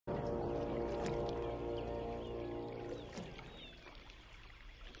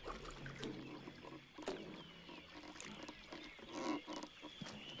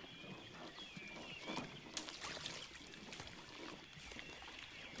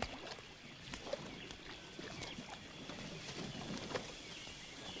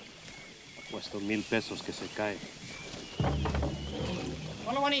puesto 1,000 pesos que se cae.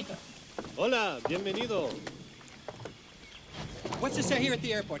 Hola, Juanito. Hola, bienvenido. What's this here at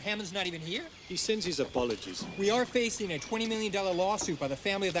the airport? Hammond's not even here? He sends his apologies. We are facing a $20 million lawsuit by the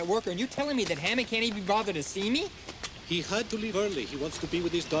family of that worker, and you're telling me that Hammond can't even bother to see me? He had to leave early. He wants to be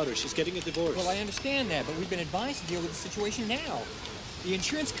with his daughter. She's getting a divorce. Well, I understand that, but we've been advised to deal with the situation now. The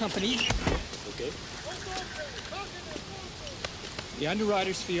insurance company... Okay. The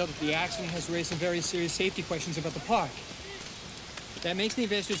underwriters feel that the accident has raised some very serious safety questions about the park. That makes the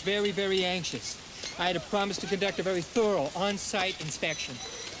investors very, very anxious. I had a promise to conduct a very thorough on-site inspection.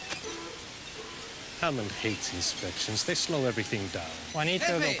 Hammond hates inspections. They slow everything down.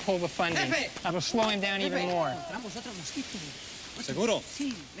 Juanito, they'll pull the funding. That'll slow him down even more. ¿Seguro?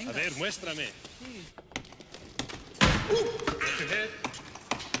 Sí, venga. A ver, muéstrame.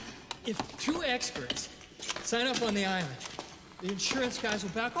 If two experts sign up on the island, the insurance guys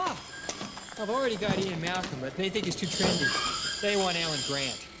will back off. I've already got Ian Malcolm, but they think he's too trendy. They want Alan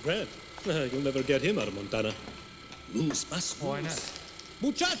Grant. Grant? You'll never get him out of Montana. Luz, más luz. Why not?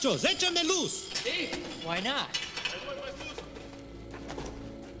 Muchachos, échame luz! Why not?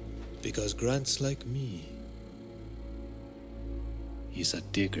 Because Grant's like me. He's a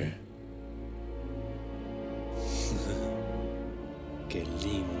digger. Qué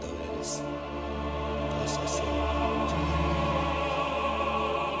lindo eres. Vas a ser